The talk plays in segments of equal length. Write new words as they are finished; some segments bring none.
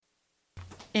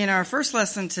In our first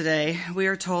lesson today, we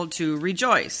are told to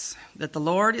rejoice, that the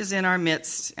Lord is in our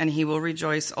midst and he will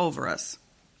rejoice over us.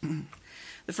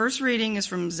 The first reading is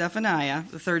from Zephaniah,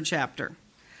 the 3rd chapter.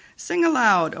 Sing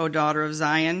aloud, O daughter of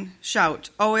Zion. Shout,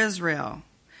 O Israel.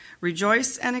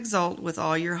 Rejoice and exult with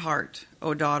all your heart,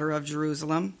 O daughter of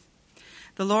Jerusalem.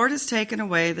 The Lord has taken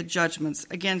away the judgments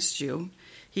against you.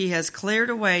 He has cleared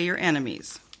away your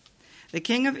enemies. The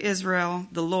King of Israel,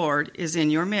 the Lord, is in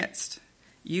your midst.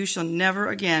 You shall never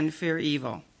again fear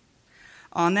evil.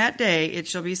 On that day it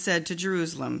shall be said to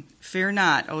Jerusalem, Fear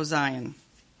not, O Zion.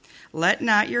 Let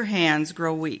not your hands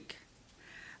grow weak.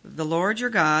 The Lord your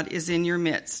God is in your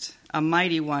midst, a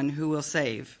mighty one who will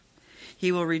save.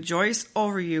 He will rejoice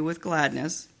over you with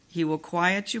gladness. He will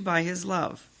quiet you by his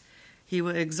love. He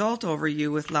will exult over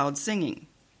you with loud singing.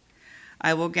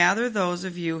 I will gather those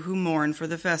of you who mourn for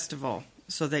the festival,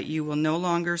 so that you will no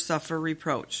longer suffer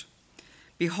reproach.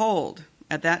 Behold,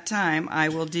 at that time I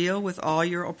will deal with all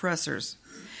your oppressors,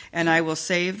 and I will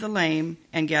save the lame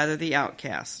and gather the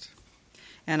outcast.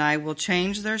 And I will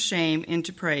change their shame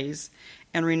into praise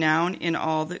and renown in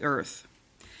all the earth.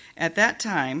 At that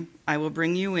time I will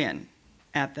bring you in,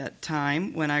 at that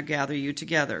time when I gather you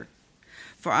together.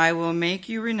 For I will make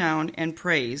you renowned and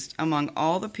praised among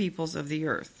all the peoples of the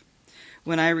earth,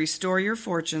 when I restore your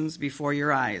fortunes before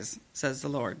your eyes, says the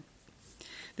Lord.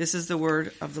 This is the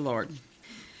word of the Lord.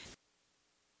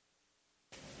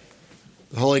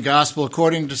 The Holy Gospel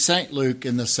according to St. Luke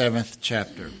in the 7th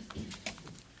chapter.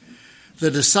 The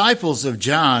disciples of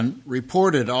John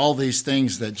reported all these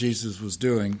things that Jesus was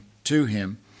doing to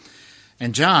him.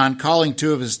 And John, calling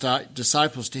two of his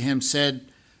disciples to him, sent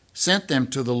them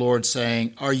to the Lord,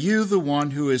 saying, Are you the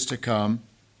one who is to come,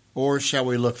 or shall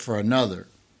we look for another?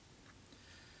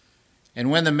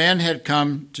 And when the men had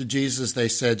come to Jesus, they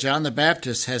said, John the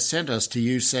Baptist has sent us to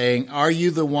you, saying, Are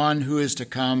you the one who is to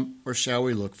come, or shall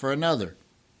we look for another?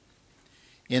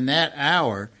 In that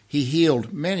hour he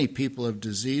healed many people of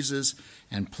diseases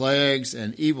and plagues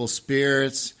and evil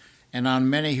spirits, and on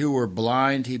many who were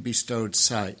blind he bestowed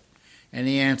sight. And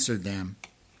he answered them,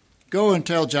 Go and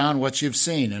tell John what you've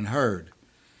seen and heard.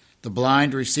 The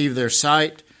blind receive their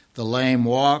sight, the lame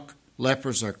walk,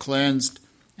 lepers are cleansed,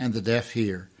 and the deaf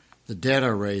hear. The dead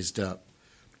are raised up.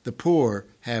 The poor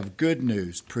have good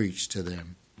news preached to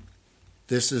them.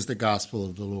 This is the gospel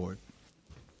of the Lord.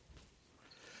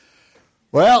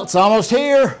 Well, it's almost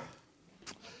here.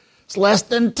 It's less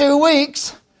than 2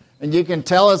 weeks. And you can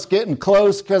tell it's getting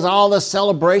close because all the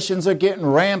celebrations are getting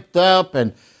ramped up,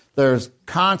 and there's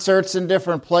concerts in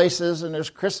different places, and there's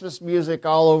Christmas music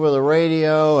all over the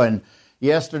radio. And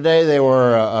yesterday there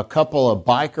were a couple of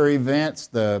biker events,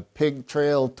 the Pig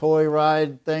Trail toy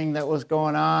ride thing that was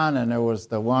going on, and there was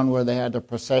the one where they had the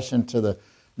procession to the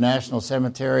National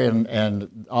Cemetery,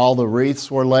 and all the wreaths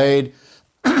were laid.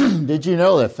 Did you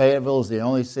know that Fayetteville is the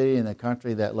only city in the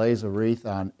country that lays a wreath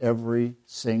on every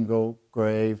single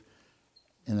grave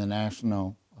in the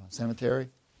National Cemetery?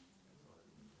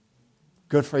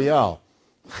 Good for y'all.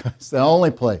 It's the only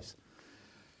place.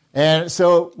 And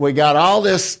so we got all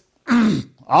this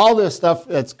stuff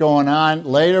that's going on.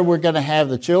 Later we're going to have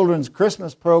the children's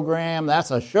Christmas program.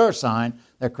 That's a sure sign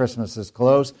that Christmas is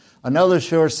close. Another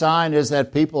sure sign is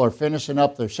that people are finishing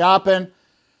up their shopping,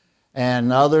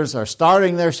 and others are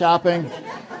starting their shopping.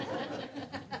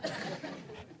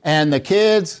 And the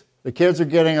kids are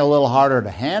getting a little harder to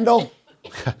handle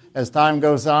as time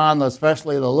goes on,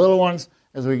 especially the little ones.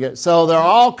 So there are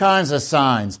all kinds of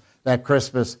signs that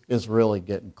Christmas is really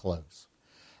getting close.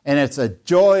 And it's a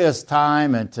joyous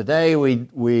time, and today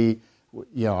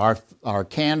our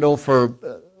candle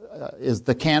is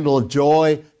the candle of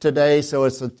joy today, so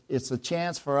it's a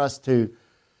chance for us to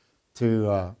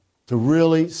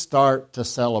really start to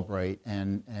celebrate,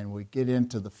 and we get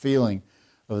into the feeling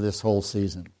of this whole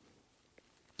season.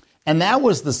 And that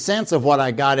was the sense of what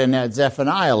I got in that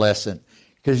Zephaniah lesson,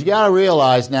 because you got to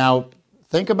realize now,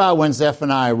 think about when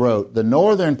Zephaniah wrote, the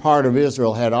northern part of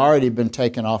Israel had already been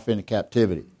taken off into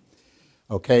captivity.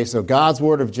 Okay, so God's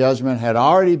word of judgment had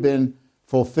already been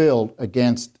fulfilled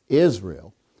against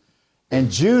Israel.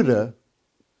 And Judah,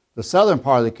 the southern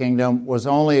part of the kingdom, was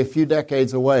only a few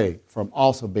decades away from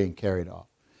also being carried off.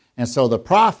 And so the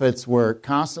prophets were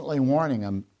constantly warning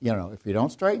them, if you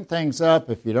don't straighten things up,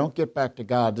 if you don't get back to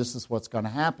God, this is what's going to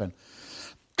happen.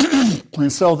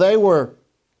 And so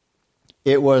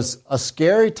it was a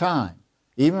scary time,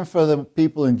 even for the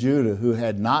people in Judah who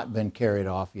had not been carried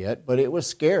off yet, but it was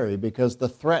scary because the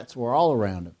threats were all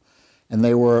around them, and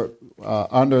they were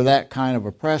under that kind of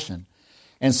oppression.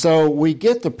 And so we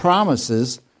get the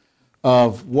promises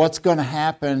of what's going to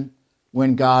happen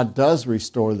when God does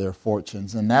restore their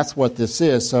fortunes, and that's what this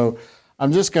is. So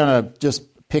I'm just going to just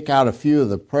pick out a few of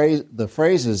the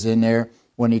phrases in there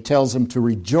when he tells them to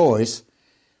rejoice.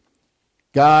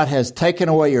 God has taken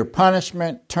away your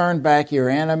punishment, turned back your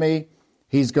enemy.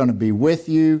 He's going to be with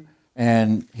you,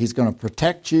 and he's going to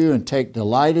protect you and take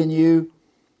delight in you.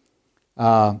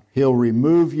 He'll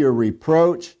remove your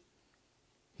reproach.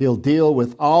 He'll deal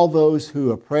with all those who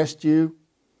oppressed you.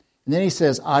 And then he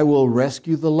says, I will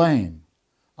rescue the lame.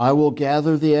 I will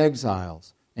gather the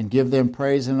exiles and give them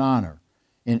praise and honor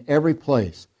in every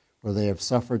place where they have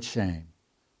suffered shame.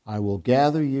 I will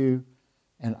gather you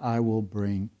and I will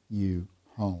bring you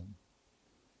home.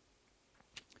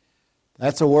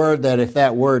 That's a word that if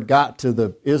that word got to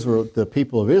the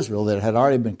people of Israel that had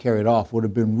already been carried off would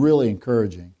have been really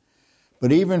encouraging.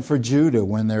 But even for Judah,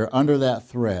 when they're under that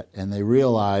threat and they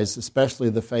realize, especially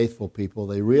the faithful people,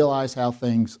 they realize how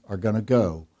things are going to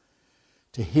go,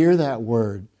 to hear that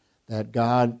word that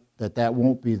God, that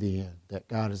won't be the end, that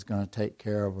God is going to take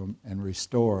care of them and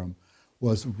restore them,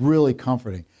 was really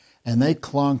comforting. And they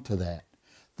clung to that.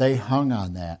 They hung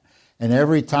on that. And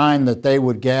every time that they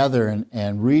would gather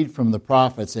and read from the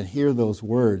prophets and hear those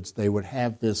words, they would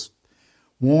have this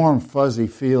warm, fuzzy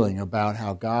feeling about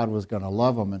how God was going to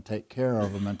love them and take care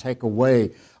of them and take away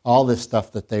all this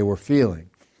stuff that they were feeling.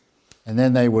 And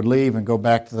then they would leave and go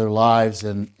back to their lives,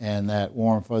 and that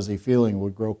warm, fuzzy feeling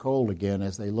would grow cold again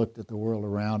as they looked at the world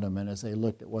around them and as they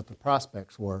looked at what the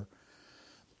prospects were.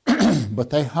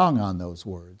 But they hung on those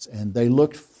words, and they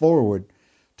looked forward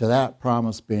to that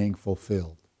promise being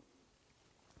fulfilled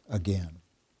again.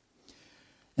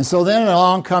 And so then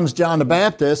along comes John the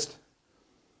Baptist,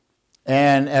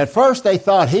 and at first they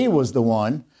thought he was the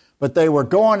one, but they were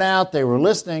going out, they were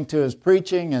listening to his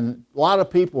preaching, and a lot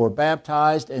of people were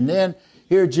baptized. And then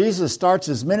here Jesus starts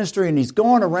his ministry, and he's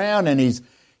going around and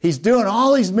he's doing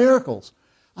all these miracles.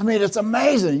 I mean, it's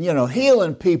amazing,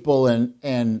 healing people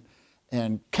and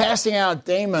casting out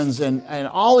demons and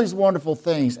all these wonderful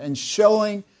things, and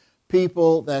showing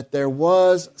people that there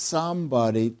was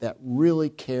somebody that really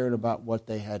cared about what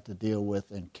they had to deal with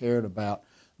and cared about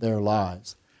their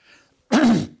lives.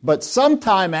 But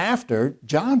sometime after,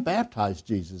 John baptized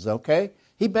Jesus, okay?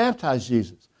 He baptized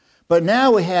Jesus. But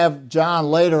now we have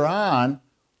John later on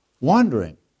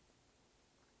wondering,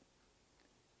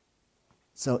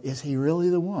 so is he really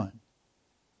the one?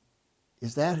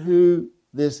 Is that who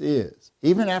this is?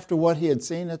 Even after what he had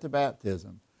seen at the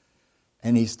baptism.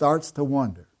 And he starts to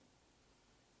wonder.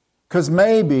 Because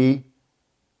maybe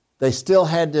they still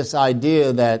had this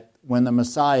idea that when the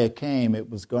Messiah came, it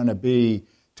was going to be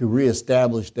to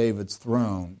reestablish David's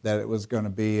throne, that it was going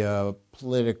to be a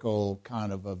political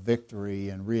kind of a victory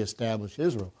and reestablish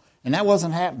Israel. And that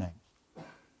wasn't happening.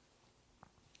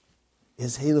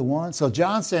 Is he the one? So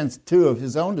John sends two of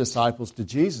his own disciples to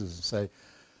Jesus and say,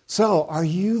 so are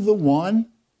you the one?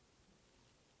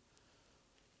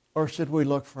 Or should we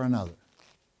look for another?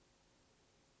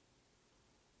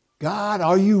 God,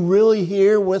 are you really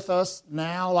here with us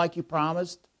now like you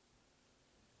promised?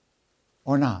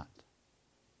 Or not?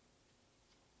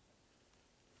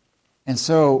 And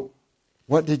so,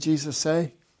 what did Jesus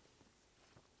say?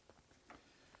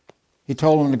 He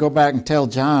told them to go back and tell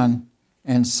John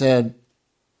and said,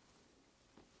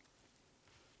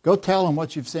 go tell him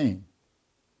what you've seen.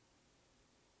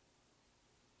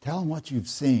 Tell him what you've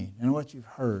seen and what you've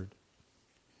heard.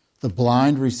 The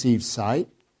blind receive sight.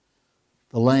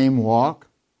 The lame walk.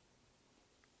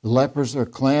 The lepers are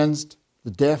cleansed.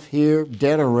 The deaf hear.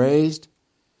 Dead are raised.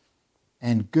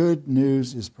 And good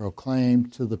news is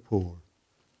proclaimed to the poor.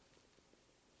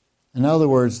 In other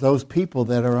words, those people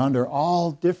that are under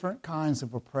all different kinds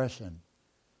of oppression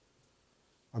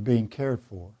are being cared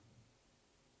for,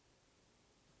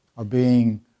 are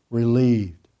being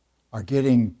relieved, are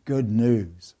getting good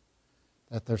news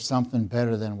that there's something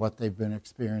better than what they've been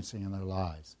experiencing in their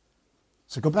lives.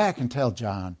 So go back and tell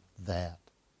John that.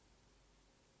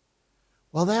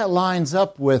 Well, that lines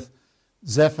up with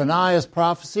Zephaniah's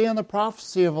prophecy and the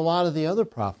prophecy of a lot of the other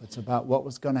prophets about what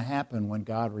was going to happen when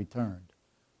God returned.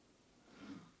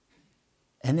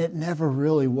 And it never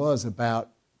really was about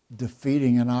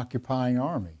defeating an occupying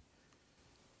army.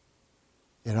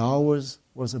 It always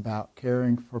was about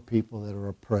caring for people that are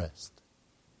oppressed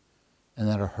and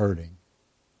that are hurting.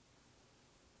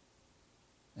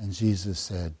 And Jesus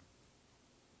said,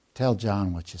 tell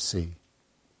John what you see.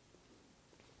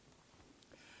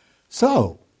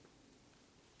 So,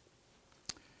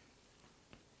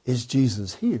 is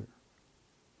Jesus here?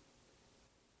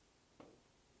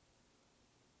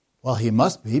 Well, he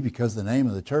must be, because the name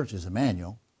of the church is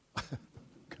Emmanuel.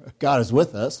 God is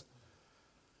with us.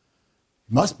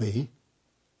 He must be.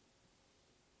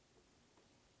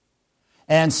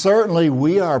 And certainly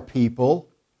we are people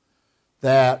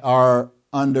that are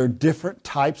under different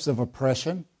types of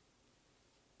oppression.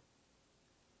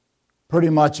 Pretty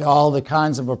much all the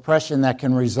kinds of oppression that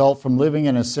can result from living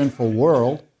in a sinful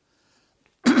world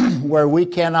where we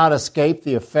cannot escape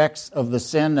the effects of the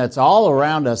sin that's all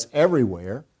around us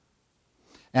everywhere,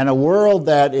 and a world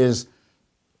that is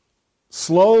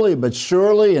slowly but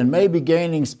surely and maybe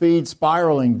gaining speed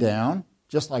spiraling down,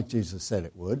 just like Jesus said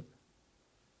it would.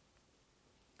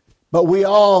 But we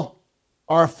all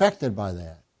are affected by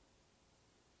that.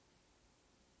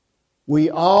 We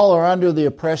all are under the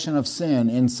oppression of sin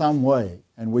in some way,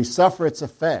 and we suffer its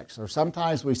effects, or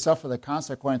sometimes we suffer the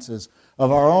consequences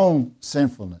of our own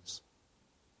sinfulness.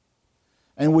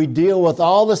 And we deal with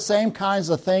all the same kinds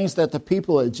of things that the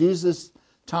people at Jesus'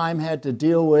 time had to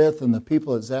deal with and the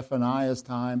people at Zephaniah's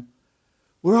time.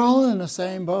 We're all in the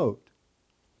same boat.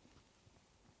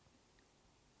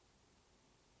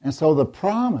 And so the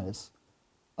promise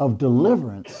of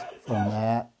deliverance from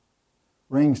that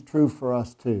rings true for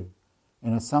us too.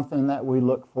 And it's something that we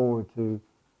look forward to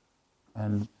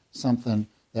and something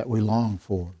that we long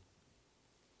for.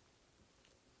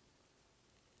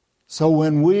 So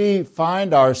when we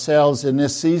find ourselves in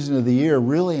this season of the year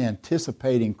really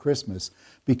anticipating Christmas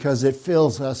because it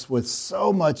fills us with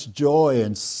so much joy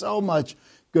and so much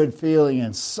good feeling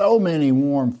and so many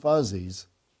warm fuzzies,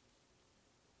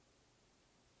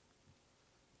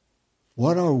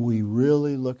 what are we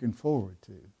really looking forward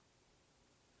to?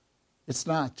 It's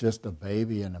not just a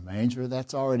baby in a manger.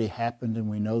 That's already happened, and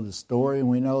we know the story, and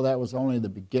we know that was only the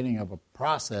beginning of a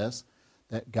process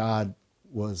that God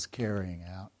was carrying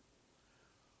out.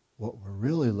 What we're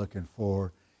really looking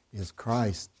for is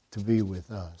Christ to be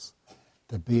with us,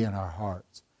 to be in our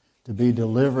hearts, to be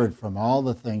delivered from all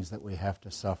the things that we have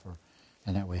to suffer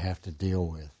and that we have to deal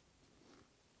with.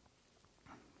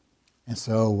 And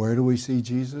so, where do we see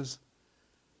Jesus?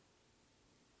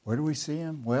 Where do we see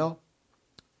him? Well,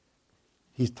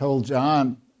 he's told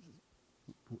John,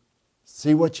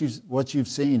 see what you've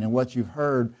seen and what you've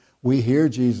heard. We hear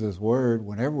Jesus' word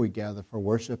whenever we gather for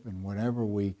worship and whenever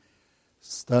we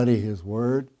study his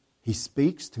word. He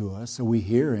speaks to us, so we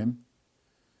hear him.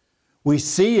 We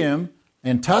see him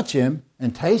and touch him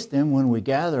and taste him when we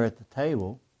gather at the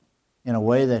table in a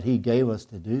way that he gave us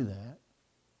to do that.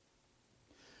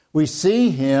 We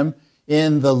see him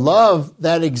in the love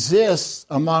that exists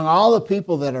among all the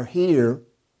people that are here.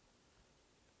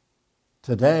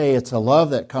 Today, it's a love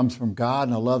that comes from God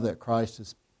and a love that Christ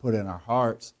has put in our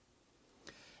hearts.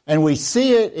 And we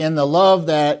see it in the love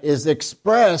that is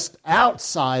expressed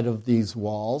outside of these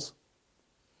walls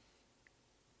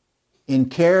in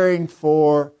caring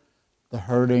for the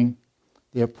hurting,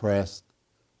 the oppressed,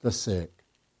 the sick,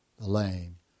 the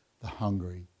lame, the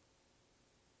hungry.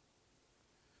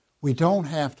 We don't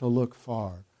have to look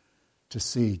far to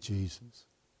see Jesus.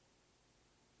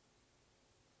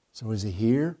 So is he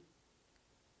here?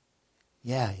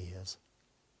 Yeah, he is.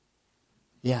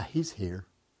 Yeah, he's here.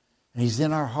 And he's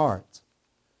in our hearts.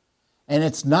 And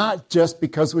it's not just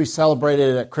because we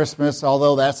celebrated it at Christmas,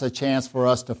 although that's a chance for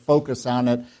us to focus on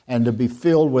it and to be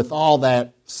filled with all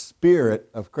that spirit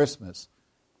of Christmas.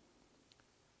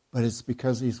 But it's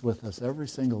because he's with us every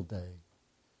single day,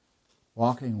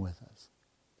 walking with us.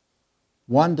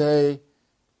 One day,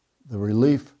 the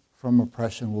relief from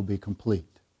oppression will be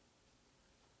complete.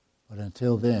 But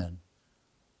until then,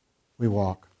 we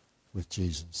walk with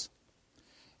Jesus.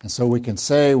 And so we can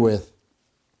say with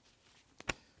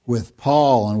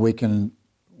Paul, and we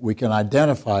can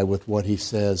identify with what he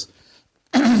says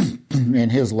in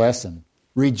his lesson.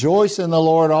 Rejoice in the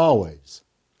Lord always.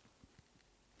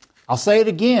 I'll say it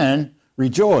again,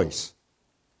 rejoice.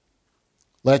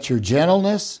 Let your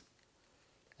gentleness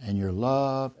and your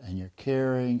love and your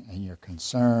caring and your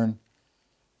concern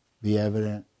be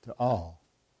evident to all.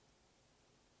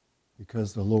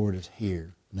 Because the Lord is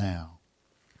here now.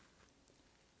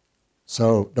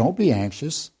 So don't be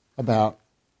anxious about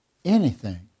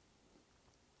anything.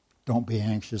 Don't be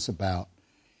anxious about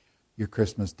your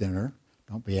Christmas dinner.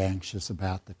 Don't be anxious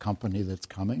about the company that's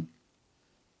coming.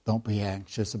 Don't be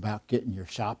anxious about getting your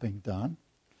shopping done.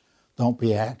 Don't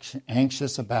be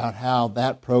anxious about how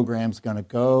that program's going to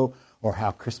go or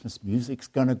how Christmas music's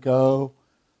going to go.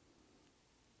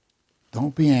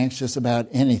 Don't be anxious about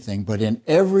anything, but in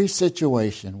every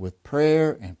situation with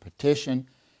prayer and petition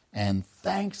and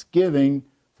thanksgiving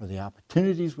for the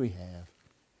opportunities we have,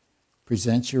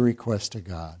 present your request to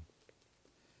God.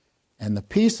 And the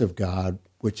peace of God,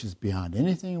 which is beyond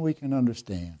anything we can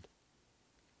understand,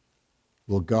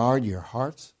 will guard your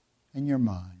hearts and your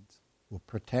minds, will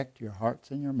protect your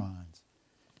hearts and your minds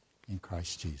in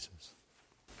Christ Jesus.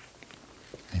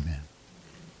 Amen.